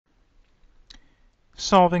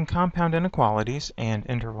solving compound inequalities and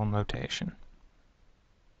interval notation.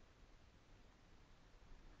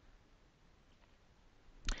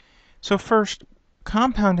 So first,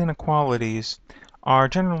 compound inequalities are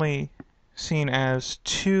generally seen as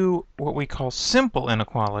two what we call simple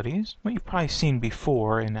inequalities, what you've probably seen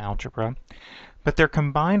before in algebra, but they're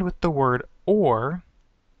combined with the word or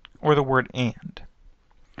the word and.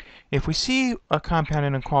 If we see a compound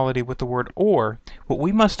inequality with the word or, what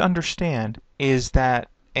we must understand is that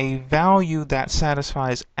a value that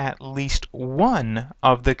satisfies at least one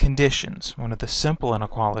of the conditions, one of the simple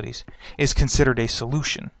inequalities, is considered a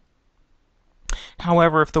solution.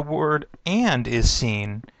 However, if the word and is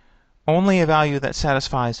seen, only a value that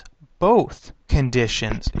satisfies both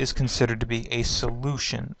conditions is considered to be a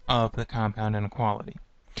solution of the compound inequality.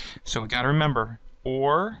 So we got to remember,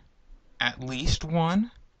 or, at least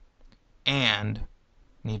one, and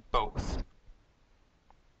need both.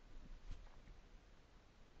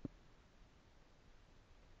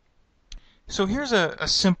 So here's a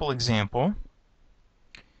simple example.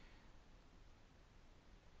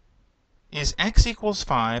 Is x equals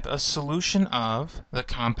 5 a solution of the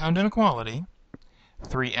compound inequality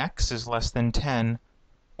 3x is less than 10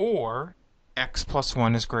 or x plus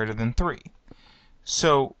 1 is greater than 3?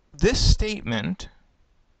 So this statement,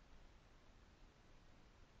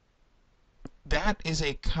 that is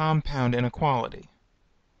a compound inequality.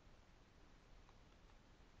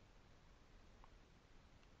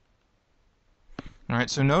 All right,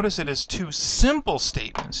 so notice it is two simple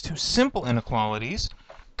statements, two simple inequalities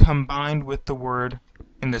combined with the word,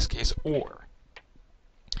 in this case, or.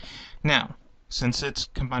 Now, since it's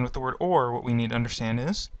combined with the word or, what we need to understand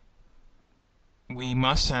is we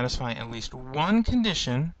must satisfy at least one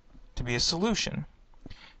condition to be a solution.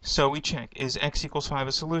 So we check, is x equals 5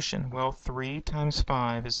 a solution? Well, 3 times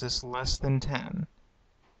 5, is this less than 10?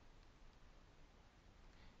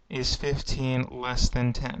 Is 15 less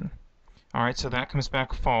than 10? All right, so that comes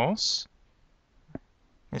back false.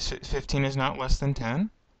 15 is not less than 10.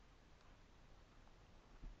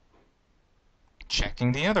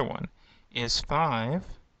 Checking the other one. Is 5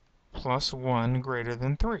 plus 1 greater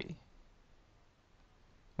than 3?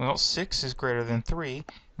 Well, 6 is greater than 3.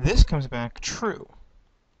 This comes back true.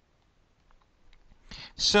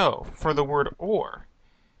 So, for the word or,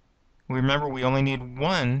 remember we only need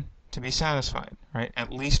one to be satisfied, right?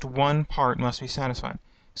 At least one part must be satisfied.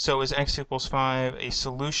 So is x equals 5 a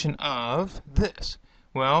solution of this?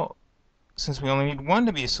 Well, since we only need one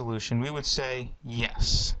to be a solution, we would say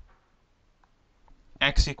yes.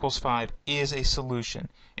 X equals 5 is a solution.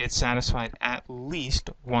 It satisfied at least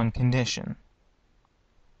one condition.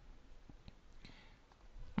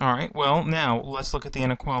 All right, well, now let's look at the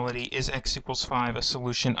inequality. Is x equals 5 a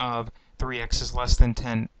solution of 3x is less than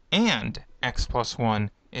 10 and x plus 1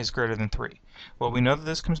 is greater than 3? Well, we know that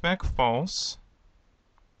this comes back false,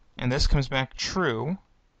 and this comes back true.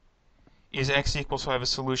 Is x equals 5 a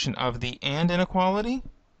solution of the and inequality?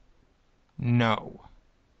 No,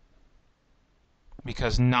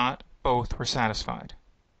 because not both were satisfied.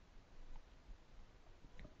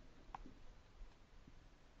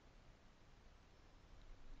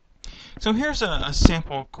 So here's a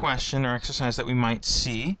sample question or exercise that we might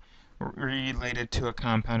see related to a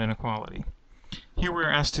compound inequality. Here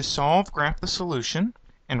we're asked to solve, graph the solution,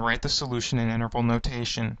 and write the solution in interval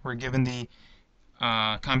notation. We're given the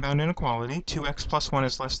compound inequality, 2x plus 1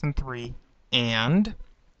 is less than 3, and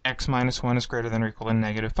x minus 1 is greater than or equal to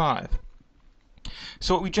negative 5.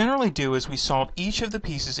 So what we generally do is we solve each of the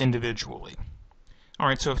pieces individually.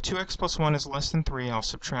 Alright, so if 2x plus 1 is less than 3, I'll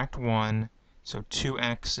subtract 1. So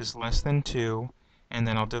 2x is less than 2, and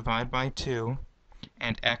then I'll divide by 2,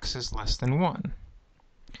 and x is less than 1.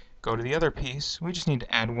 Go to the other piece. We just need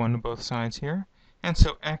to add 1 to both sides here. And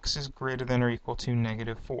so x is greater than or equal to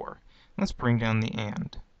negative 4. Let's bring down the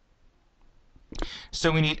and.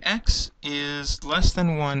 So we need x is less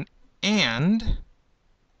than 1 and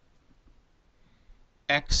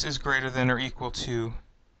x is greater than or equal to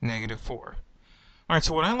negative 4. Alright,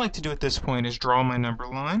 so what I like to do at this point is draw my number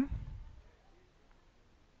line.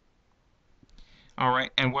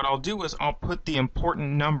 Alright, and what I'll do is I'll put the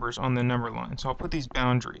important numbers on the number line. So I'll put these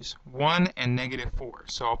boundaries, 1 and negative 4.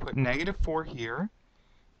 So I'll put negative 4 here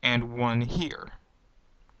and 1 here.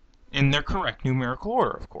 In their correct numerical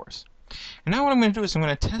order, of course. And now what I'm going to do is I'm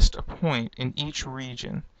going to test a point in each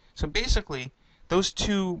region. So basically, those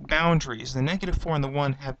two boundaries, the negative 4 and the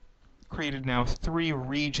 1, have created now 3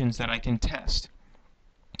 regions that I can test.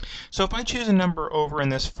 So if I choose a number over in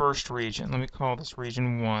this first region, let me call this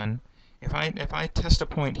region 1. If I test a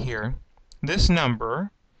point here, this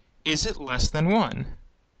number, is it less than 1?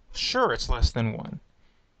 Sure, it's less than 1.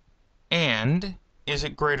 And is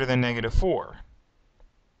it greater than negative 4?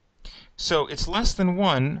 So it's less than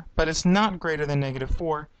 1, but it's not greater than negative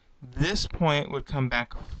 4. This point would come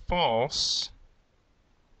back false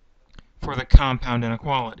for the compound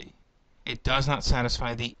inequality. It does not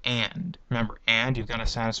satisfy the and. Remember, and, you've got to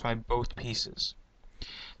satisfy both pieces.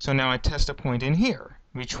 So now I test a point in here,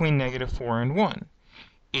 between negative 4 and 1.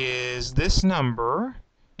 Is this number,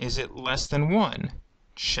 is it less than 1?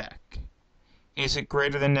 Check. Is it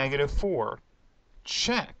greater than negative 4?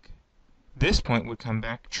 Check. This point would come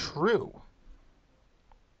back true.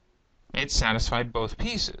 It satisfied both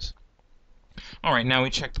pieces. All right, now we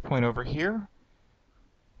check the point over here.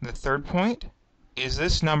 The third point, is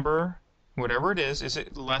this number, whatever it is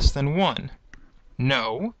it less than 1?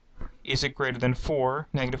 No. Is it greater than 4,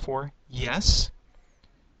 negative 4? Yes.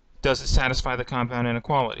 Does it satisfy the compound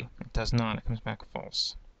inequality? It does not. It comes back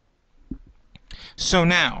false. So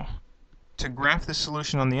now, to graph the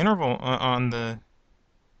solution on the interval, on the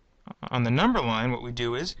number line, what we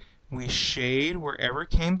do is we shade wherever it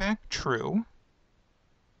came back true.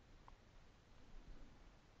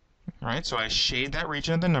 Alright, so I shade that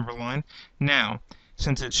region of the number line. Now,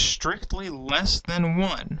 since it's strictly less than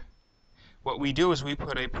 1, what we do is we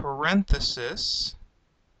put a parenthesis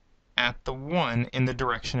at the 1 in the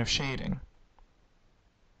direction of shading.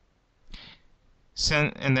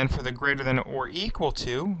 And then for the greater than or equal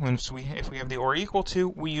to, if we have the or equal to,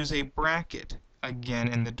 we use a bracket, again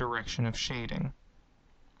in the direction of shading.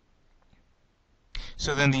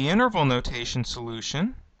 So then the interval notation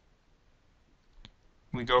solution,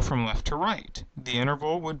 we go from left to right. The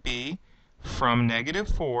interval would be from negative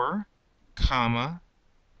 4, comma,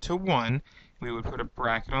 to 1. We would put a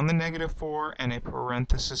bracket on the negative 4 and a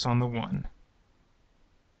parenthesis on the 1.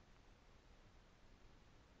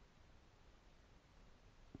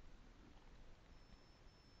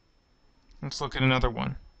 Let's look at another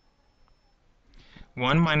one.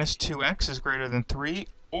 1 minus 2x is greater than 3,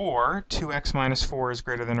 or 2x minus 4 is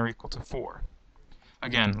greater than or equal to 4.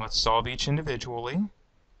 Again, let's solve each individually.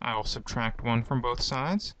 I will subtract 1 from both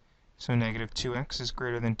sides. So negative 2x is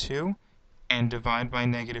greater than 2. And divide by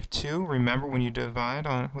negative 2. Remember, when you divide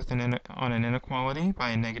on an inequality by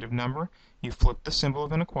a negative number, you flip the symbol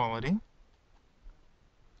of inequality.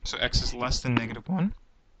 So x is less than negative 1.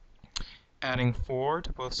 Adding 4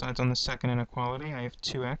 to both sides on the second inequality, I have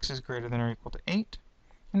 2x is greater than or equal to 8.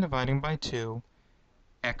 And dividing by 2,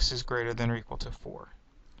 x is greater than or equal to 4.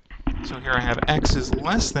 So here I have x is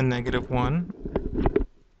less than negative 1,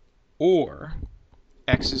 or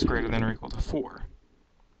x is greater than or equal to 4.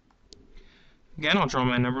 Again, I'll draw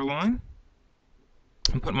my number line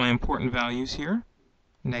and put my important values here,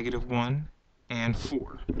 negative 1 and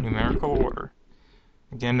 4, numerical order.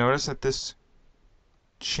 Again, notice that this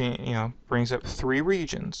brings up 3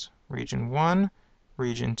 regions, region 1,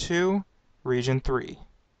 region 2, region 3.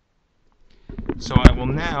 So I will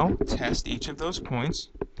now test each of those points,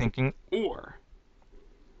 thinking or.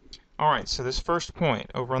 Alright, so this first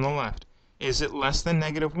point over on the left, is it less than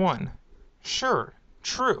negative 1? Sure,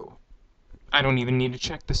 true. I don't even need to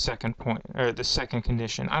check the second point, or the second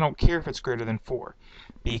condition. I don't care if it's greater than 4,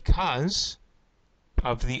 because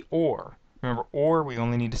of the or. Remember, or, we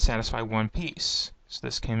only need to satisfy one piece. So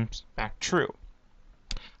this comes back true.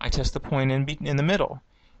 I test the point in the middle.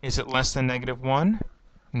 Is it less than negative 1?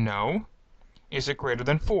 No. Is it greater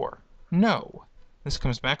than 4? No. This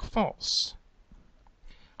comes back false.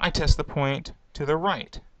 I test the point to the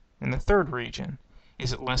right, in the third region.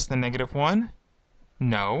 Is it less than negative 1?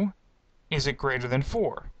 No. Is it greater than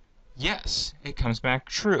 4? Yes. It comes back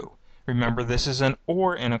true. Remember, this is an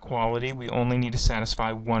or inequality. We only need to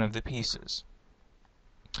satisfy one of the pieces.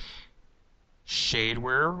 Shade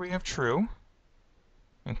where we have true,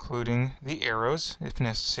 including the arrows if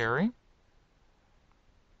necessary.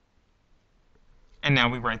 And now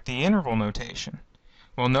we write the interval notation.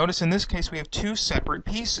 Well, notice in this case we have 2 separate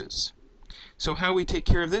pieces. So how we take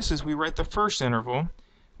care of this is we write the first interval.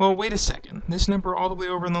 Well, wait a second. This number all the way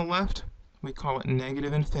over on the left, we call it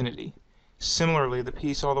negative infinity. Similarly, the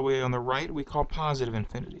piece all the way on the right, we call positive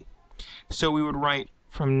infinity. So we would write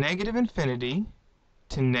from negative infinity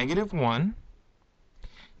to negative 1.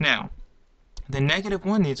 Now, the negative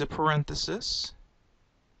 1 needs a parenthesis.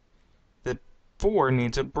 The 4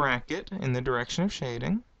 needs a bracket in the direction of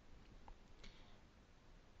shading.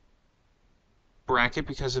 Bracket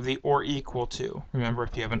because of the or equal to. Remember,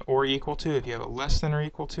 if you have an or equal to, if you have a less than or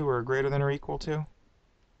equal to, or a greater than or equal to,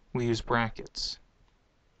 we use brackets.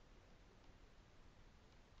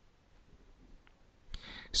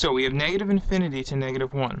 So we have negative infinity to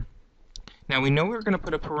negative 1. Now we know we're going to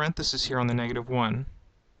put a parenthesis here on the negative 1.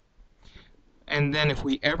 And then if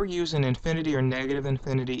we ever use an infinity or negative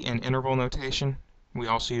infinity in interval notation, We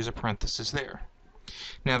also use a parenthesis there.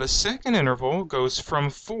 Now the second interval goes from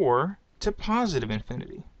 4 to positive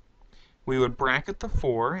infinity. We would bracket the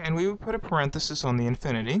 4 and we would put a parenthesis on the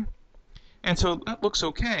infinity. And so that looks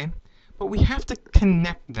okay, but we have to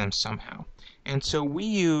connect them somehow. And so we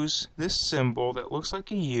use this symbol that looks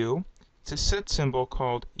like a U. It's a set symbol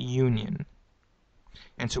called union.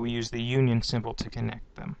 And so we use the union symbol to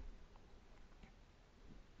connect them.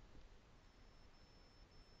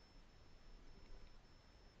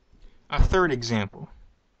 A third example.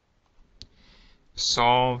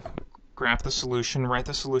 Solve, graph the solution, write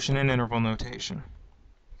the solution in interval notation.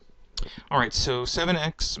 Alright, so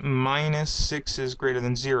 7x minus 6 is greater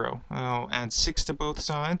than 0. I'll add 6 to both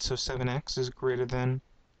sides, so 7x is greater than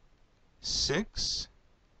 6.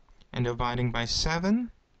 And dividing by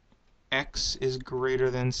 7, x is greater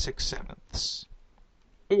than 6/7.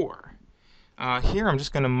 Or, here I'm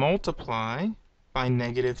just going to multiply by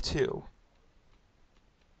negative 2.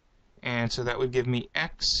 And so that would give me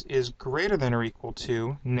x is greater than or equal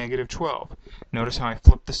to negative 12. Notice how I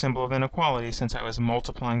flipped the symbol of inequality since I was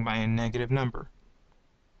multiplying by a negative number.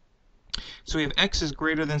 So we have x is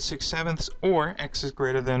greater than 6/7 or x is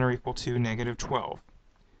greater than or equal to negative 12.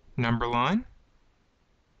 Number line.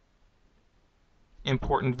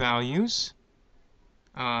 Important values.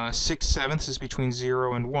 6/7 is between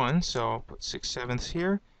 0 and 1, so I'll put 6/7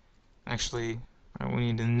 here. Actually, we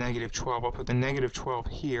need the negative 12. I'll put the negative 12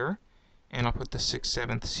 here, and I'll put the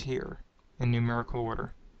 6/7 here in numerical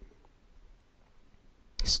order.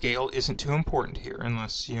 Scale isn't too important here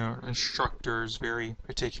unless your instructor is very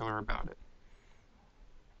particular about it.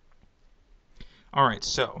 Alright,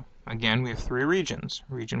 so again we have three regions.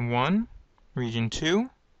 Region 1, Region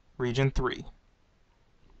 2, Region 3.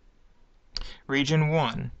 Region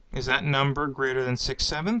 1, is that number greater than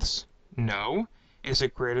 6/7? No. Is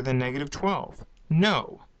it greater than negative 12?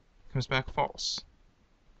 No. Comes back false.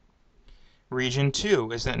 Region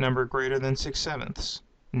 2, is that number greater than 6/7?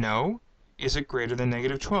 No. Is it greater than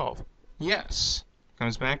negative 12? Yes.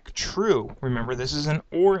 Comes back true. Remember, this is an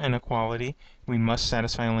OR inequality. We must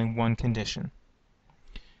satisfy only one condition.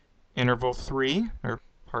 Interval 3, or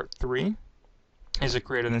part 3, is it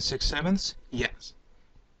greater than 6/7? Yes.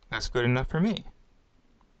 That's good enough for me.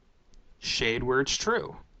 Shade where it's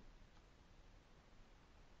true.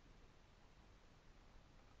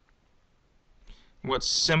 What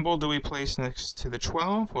symbol do we place next to the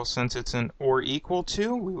 12? Well, since it's an or equal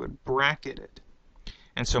to, we would bracket it.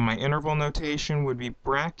 And so my interval notation would be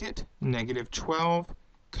bracket negative 12,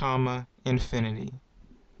 comma, infinity.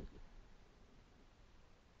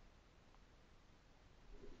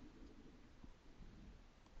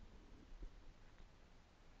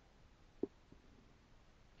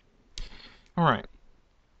 All right.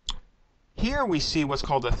 Here we see what's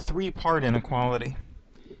called a three-part inequality.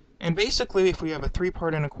 And basically, if we have a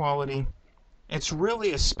three-part inequality, it's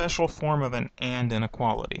really a special form of an AND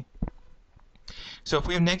inequality. So if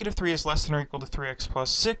we have negative 3 is less than or equal to 3x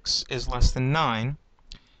plus 6 is less than 9,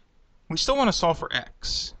 we still want to solve for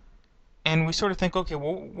x. And we sort of think, okay,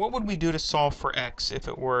 well, what would we do to solve for x if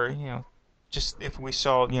it were, just if we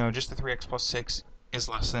saw, just the 3x plus 6 is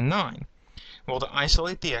less than 9? Well, to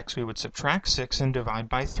isolate the x, we would subtract 6 and divide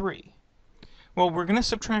by 3. Well, we're going to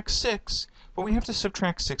subtract 6, but we have to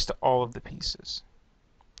subtract 6 to all of the pieces.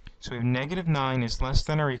 So we have negative 9 is less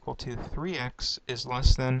than or equal to 3x is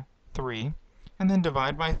less than 3, and then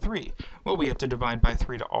divide by 3. Well, we have to divide by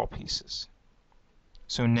 3 to all pieces.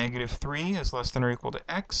 So negative 3 is less than or equal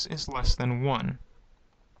to x is less than 1.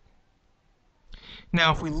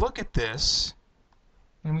 Now, if we look at this,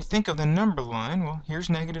 and we think of the number line, well, here's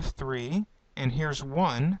negative 3, and here's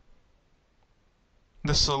 1.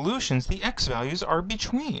 The solutions, the x values, are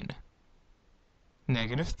between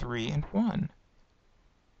negative 3 and 1.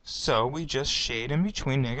 So we just shade in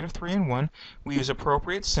between negative 3 and 1. We use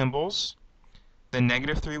appropriate symbols. The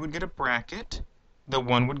negative 3 would get a bracket. The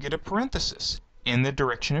 1 would get a parenthesis in the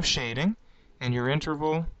direction of shading. And your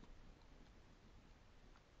interval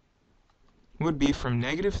would be from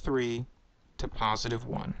negative 3 to positive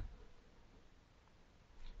 1.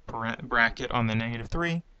 Bracket on the negative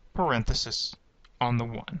 3, parenthesis on the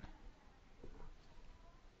 1.